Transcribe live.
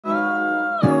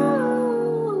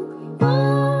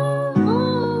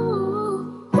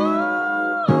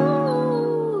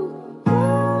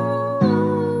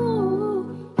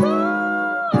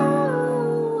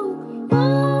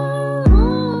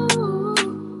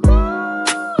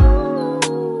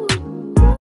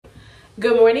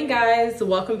Good morning, guys.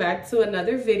 Welcome back to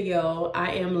another video.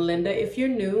 I am Linda. If you're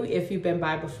new, if you've been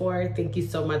by before, thank you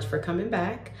so much for coming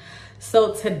back.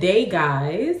 So today,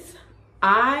 guys,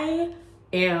 I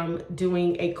am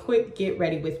doing a quick get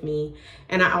ready with me,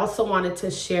 and I also wanted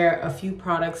to share a few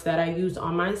products that I use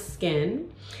on my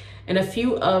skin. In a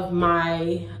few of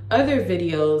my other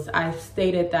videos, I've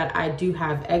stated that I do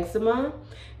have eczema,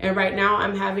 and right now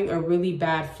I'm having a really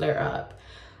bad flare up.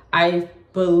 I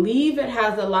believe it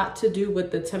has a lot to do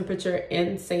with the temperature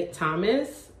in St.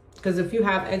 Thomas, because if you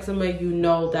have eczema, you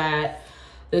know that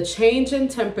the change in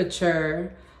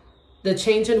temperature, the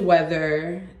change in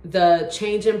weather, the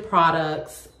change in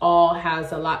products all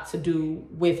has a lot to do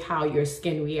with how your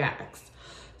skin reacts.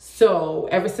 So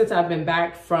ever since I've been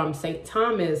back from St.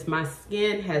 Thomas, my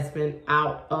skin has been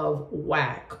out of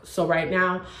whack. So right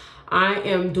now, I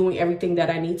am doing everything that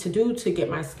I need to do to get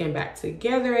my skin back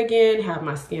together again, have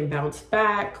my skin bounce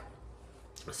back.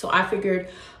 So I figured,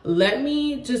 let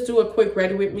me just do a quick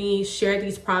ready with me, share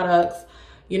these products,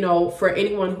 you know, for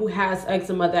anyone who has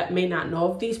eczema that may not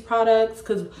know of these products.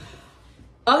 Because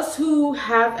us who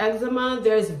have eczema,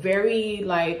 there's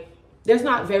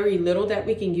not very little that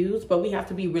we can use, but we have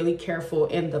to be really careful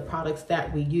in the products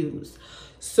that we use.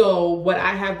 So what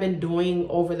I have been doing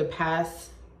over the past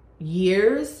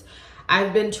years,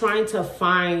 I've been trying to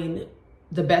find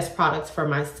the best products for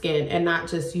my skin and not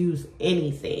just use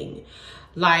anything.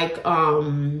 Like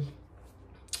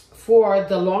for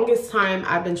the longest time,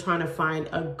 I've been trying to find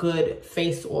a good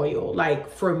face oil. Like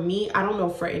for me, I don't know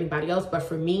for anybody else, but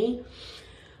for me,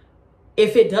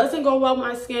 if it doesn't go well with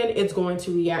my skin, it's going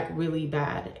to react really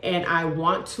bad. And I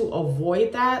want to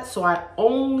avoid that. So I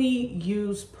only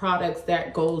use products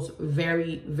that goes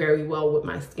very, very well with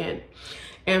my skin.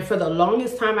 And for the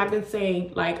longest time, I've been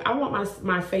saying, like, I want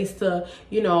my face to,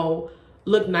 you know,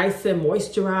 look nice and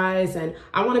moisturized. And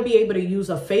I want to be able to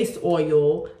use a face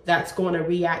oil that's going to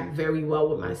react very well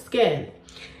with my skin.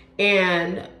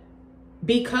 And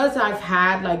because I've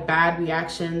had like bad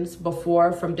reactions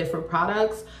before from different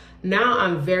products, now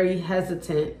I'm very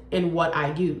hesitant in what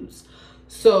I use.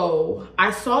 So I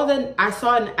saw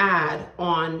an ad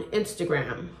on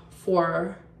Instagram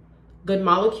for Good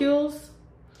Molecules.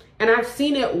 And I've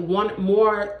seen it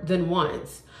more than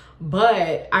once,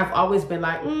 but I've always been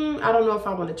like, I don't know if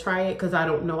I want to try it because I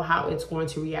don't know how it's going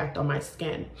to react on my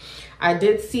skin. I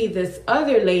did see this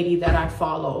other lady that I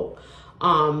follow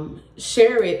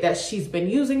share it, that she's been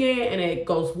using it and it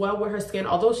goes well with her skin,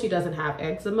 although she doesn't have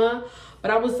eczema. But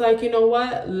I was like, you know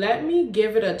what? Let me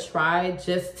give it a try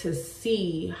just to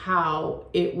see how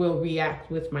it will react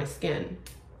with my skin.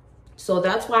 So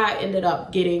that's why I ended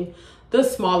up getting the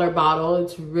smaller bottle.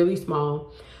 It's really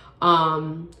small.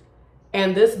 And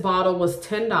this bottle was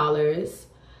 $10.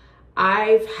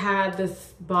 I've had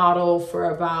this bottle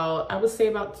for about, I would say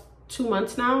about 2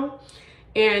 months now.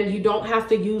 And you don't have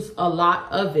to use a lot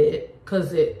of it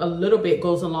because a little bit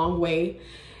goes a long way.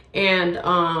 And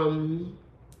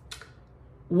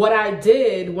what I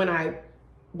did when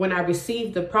I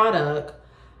received the product,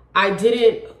 I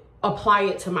didn't apply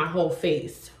it to my whole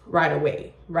face right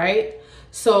away, right?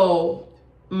 So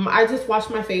I just washed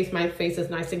my face. My face is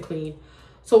nice and clean.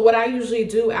 So what I usually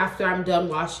do after I'm done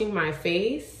washing my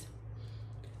face,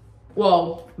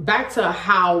 well, back to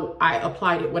how I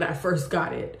applied it when I first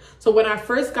got it. So when I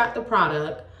first got the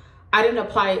product, I didn't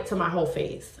apply it to my whole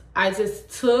face. I just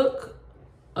took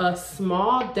a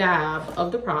small dab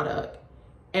of the product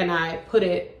and I put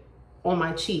it on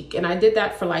my cheek. And I did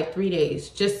that for like 3 days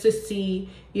just to see,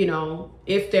 you know,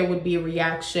 if there would be a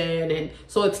reaction. And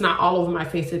so it's not all over my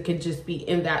face. It could just be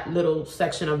in that little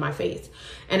section of my face.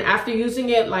 And after using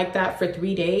it like that for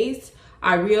 3 days,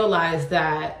 I realized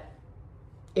that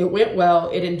it went well.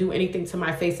 It didn't do anything to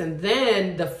my face. And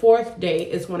then the 4th day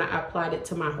is when I applied it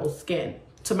to my whole skin,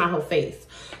 to my whole face.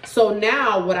 So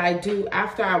now what I do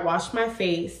after I wash my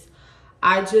face,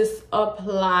 I just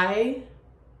apply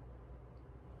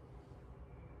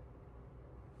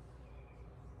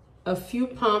a few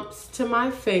pumps to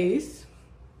my face.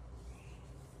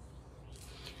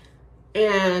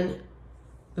 And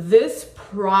this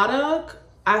product,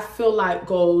 I feel like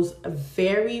goes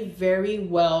very, very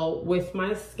well with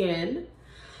my skin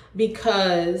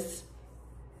because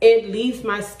it leaves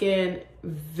my skin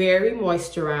very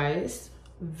moisturized,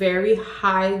 very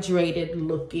hydrated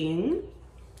looking.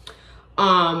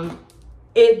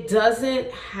 It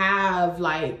doesn't have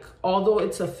like, although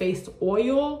it's a face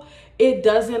oil, it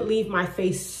doesn't leave my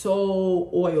face so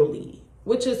oily,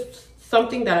 which is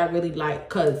something that I really like.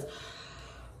 Because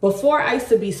before I used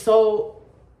to be so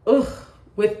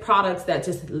with products that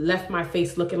just left my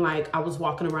face looking like I was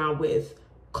walking around with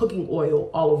cooking oil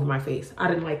all over my face. I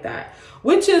didn't like that.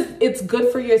 Which is, it's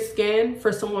good for your skin.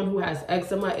 For someone who has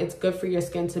eczema, it's good for your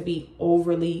skin to be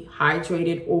overly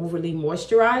hydrated, overly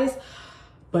moisturized.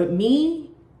 But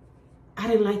me, I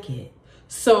didn't like it.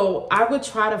 So I would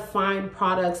try to find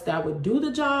products that would do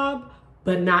the job,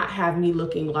 but not have me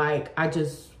looking like I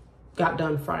just got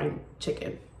done frying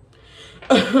chicken.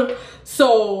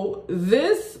 So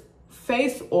this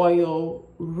face oil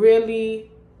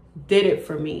really did it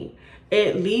for me.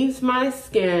 It leaves my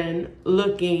skin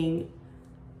looking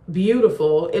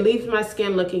beautiful. It leaves my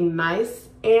skin looking nice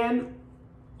and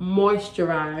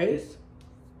moisturized.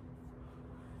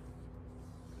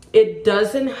 It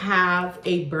doesn't have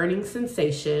a burning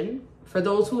sensation. For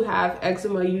those who have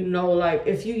eczema, you know, like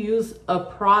if you use a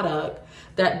product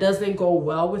that doesn't go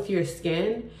well with your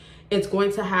skin, it's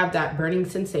going to have that burning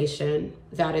sensation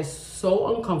that is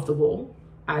so uncomfortable.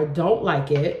 I don't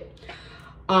like it.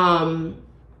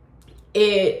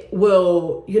 It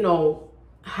will, you know,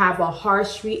 have a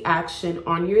harsh reaction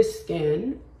on your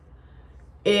skin.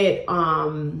 It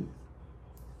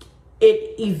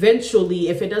eventually,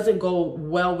 if it doesn't go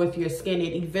well with your skin,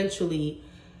 it eventually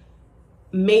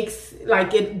makes,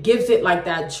 like, it gives it like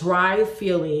that dry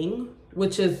feeling,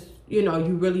 which is, you know,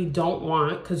 you really don't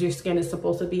want, because your skin is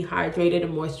supposed to be hydrated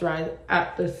and moisturized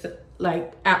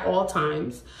at all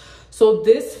times. So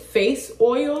this face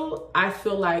oil, I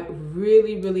feel like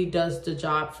really does the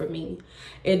job for me.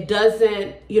 It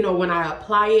doesn't, you know, when I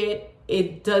apply it,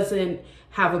 it doesn't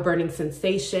have a burning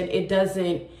sensation. It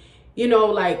doesn't, you know,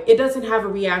 like, it doesn't have a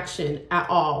reaction at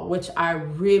all, which I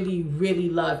really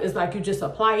love. It's like you just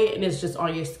apply it and it's just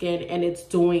on your skin and it's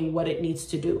doing what it needs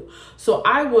to do. So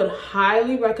I would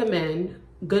highly recommend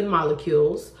Good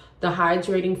Molecules, the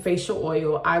hydrating facial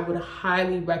oil. I would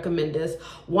highly recommend this.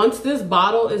 Once this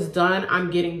bottle is done,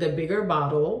 I'm getting the bigger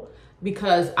bottle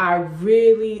because I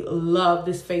really love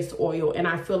this face oil. And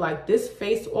I feel like this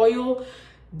face oil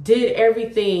did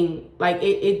everything, like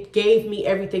it gave me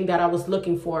everything that I was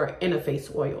looking for in a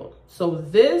face oil. So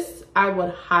this I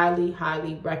would highly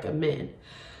recommend.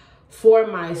 For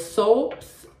my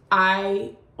soaps,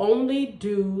 I only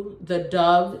do the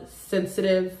Dove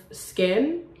Sensitive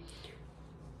Skin.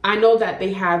 I know that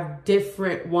they have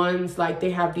different ones, like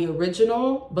they have the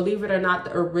original. Believe it or not,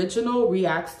 the original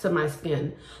reacts to my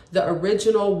skin. The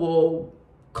original will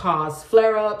cause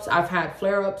flare-ups. I've had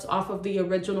flare-ups off of the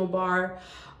original bar,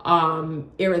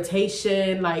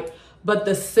 irritation, like, but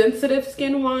the sensitive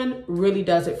skin one really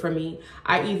does it for me.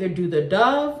 I either do the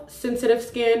Dove Sensitive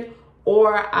Skin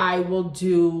or I will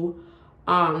do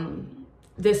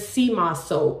this sea moss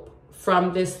soap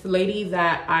from this lady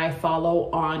that I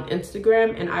follow on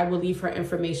Instagram, and I will leave her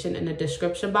information in the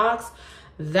description box.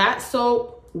 That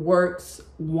soap works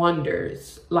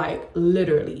wonders, like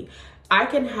literally. I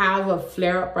can have a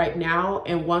flare up right now,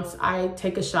 and once I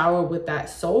take a shower with that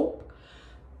soap,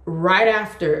 right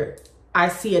after I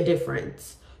see a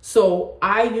difference. So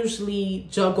I usually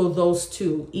juggle those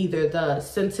two, either the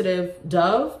sensitive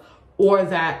Dove or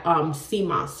that sea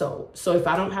moss soap. So if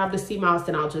I don't have the sea moss,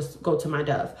 then I'll just go to my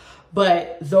Dove.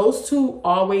 But those two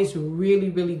always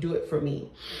really do it for me.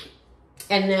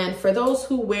 And then for those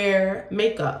who wear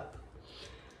makeup,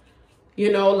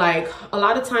 you know, like a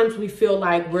lot of times we feel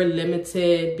like we're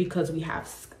limited because we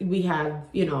have,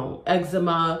 you know,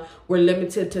 eczema. We're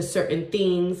limited to certain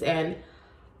things. And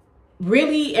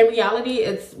really, in reality,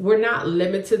 we're not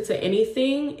limited to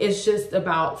anything. It's just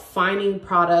about finding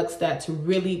products that's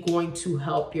really going to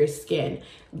help your skin.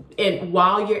 And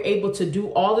while you're able to do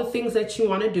all the things that you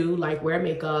want to do, like wear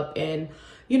makeup and,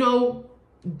 you know,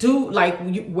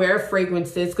 wear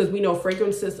fragrances, because we know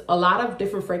fragrances, a lot of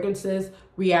different fragrances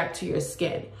react to your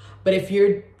skin. But if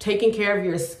you're taking care of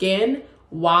your skin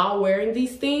while wearing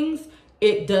these things,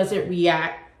 it doesn't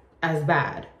react as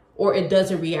bad, or it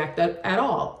doesn't react at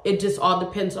all. It just all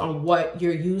depends on what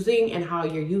you're using and how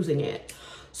you're using it.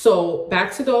 So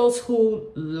back to those who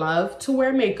love to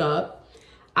wear makeup,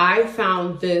 I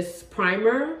found this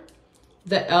primer,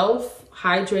 the e.l.f.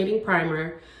 Hydrating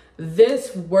Primer.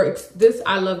 This works.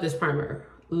 I love this primer.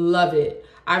 Love it.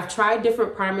 I've tried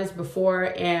different primers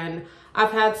before, and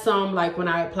I've had some, like when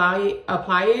I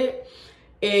apply it,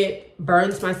 it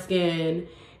burns my skin.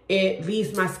 It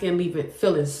leaves my skin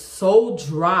feeling so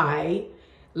dry,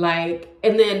 like,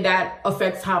 and then that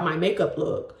affects how my makeup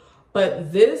look.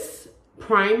 But this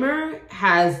primer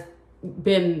has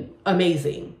been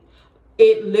amazing.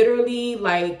 It literally,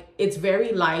 like, it's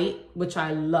very light, which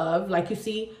I love. Like, you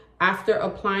see, after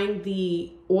applying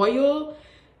the oil,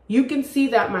 you can see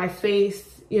that my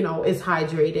face, you know, is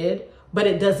hydrated, but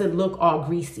it doesn't look all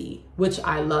greasy, which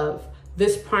I love.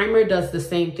 This primer does the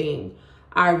same thing.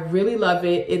 I really love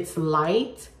it. It's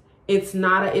light. It's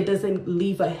not, it doesn't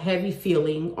leave a heavy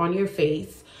feeling on your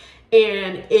face,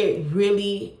 and it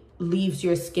really leaves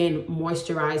your skin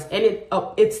moisturized, and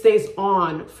it stays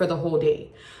on for the whole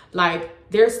day. Like,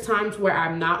 there's times where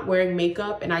I'm not wearing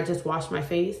makeup and I just wash my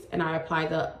face and I apply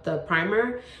the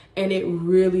primer, and it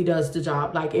really does the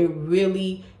job. Like, it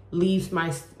really leaves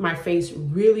my face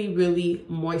really, really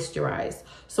moisturized.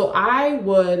 So I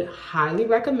would highly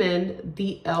recommend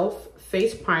the e.l.f.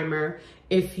 face primer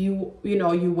if you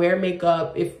wear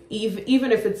makeup,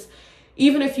 even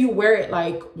if you wear it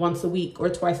like once a week or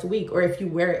twice a week, or if you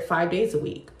wear it 5 days a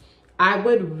week. I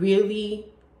would really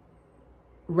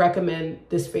recommend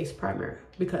this face primer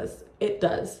because it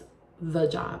does the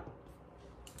job.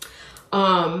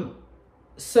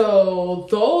 So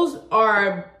those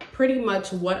are pretty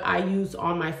much what I use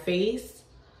on my face.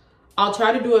 I'll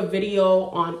try to do a video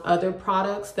on other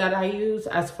products that I use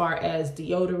as far as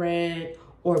deodorant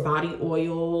or body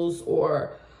oils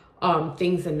or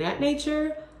things in that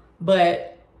nature.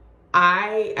 But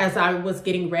as I was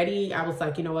getting ready, I was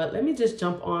like, you know what, let me just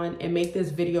jump on and make this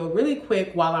video really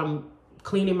quick while I'm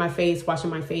cleaning my face,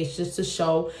 washing my face, just to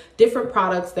show different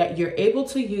products that you're able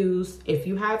to use if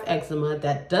you have eczema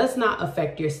that does not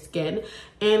affect your skin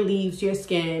and leaves your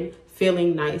skin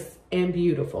feeling nice and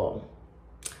beautiful.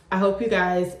 I hope you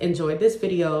guys enjoyed this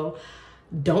video.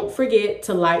 Don't forget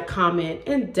to like, comment,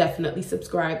 and definitely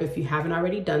subscribe if you haven't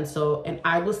already done so. And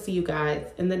I will see you guys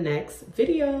in the next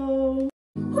video.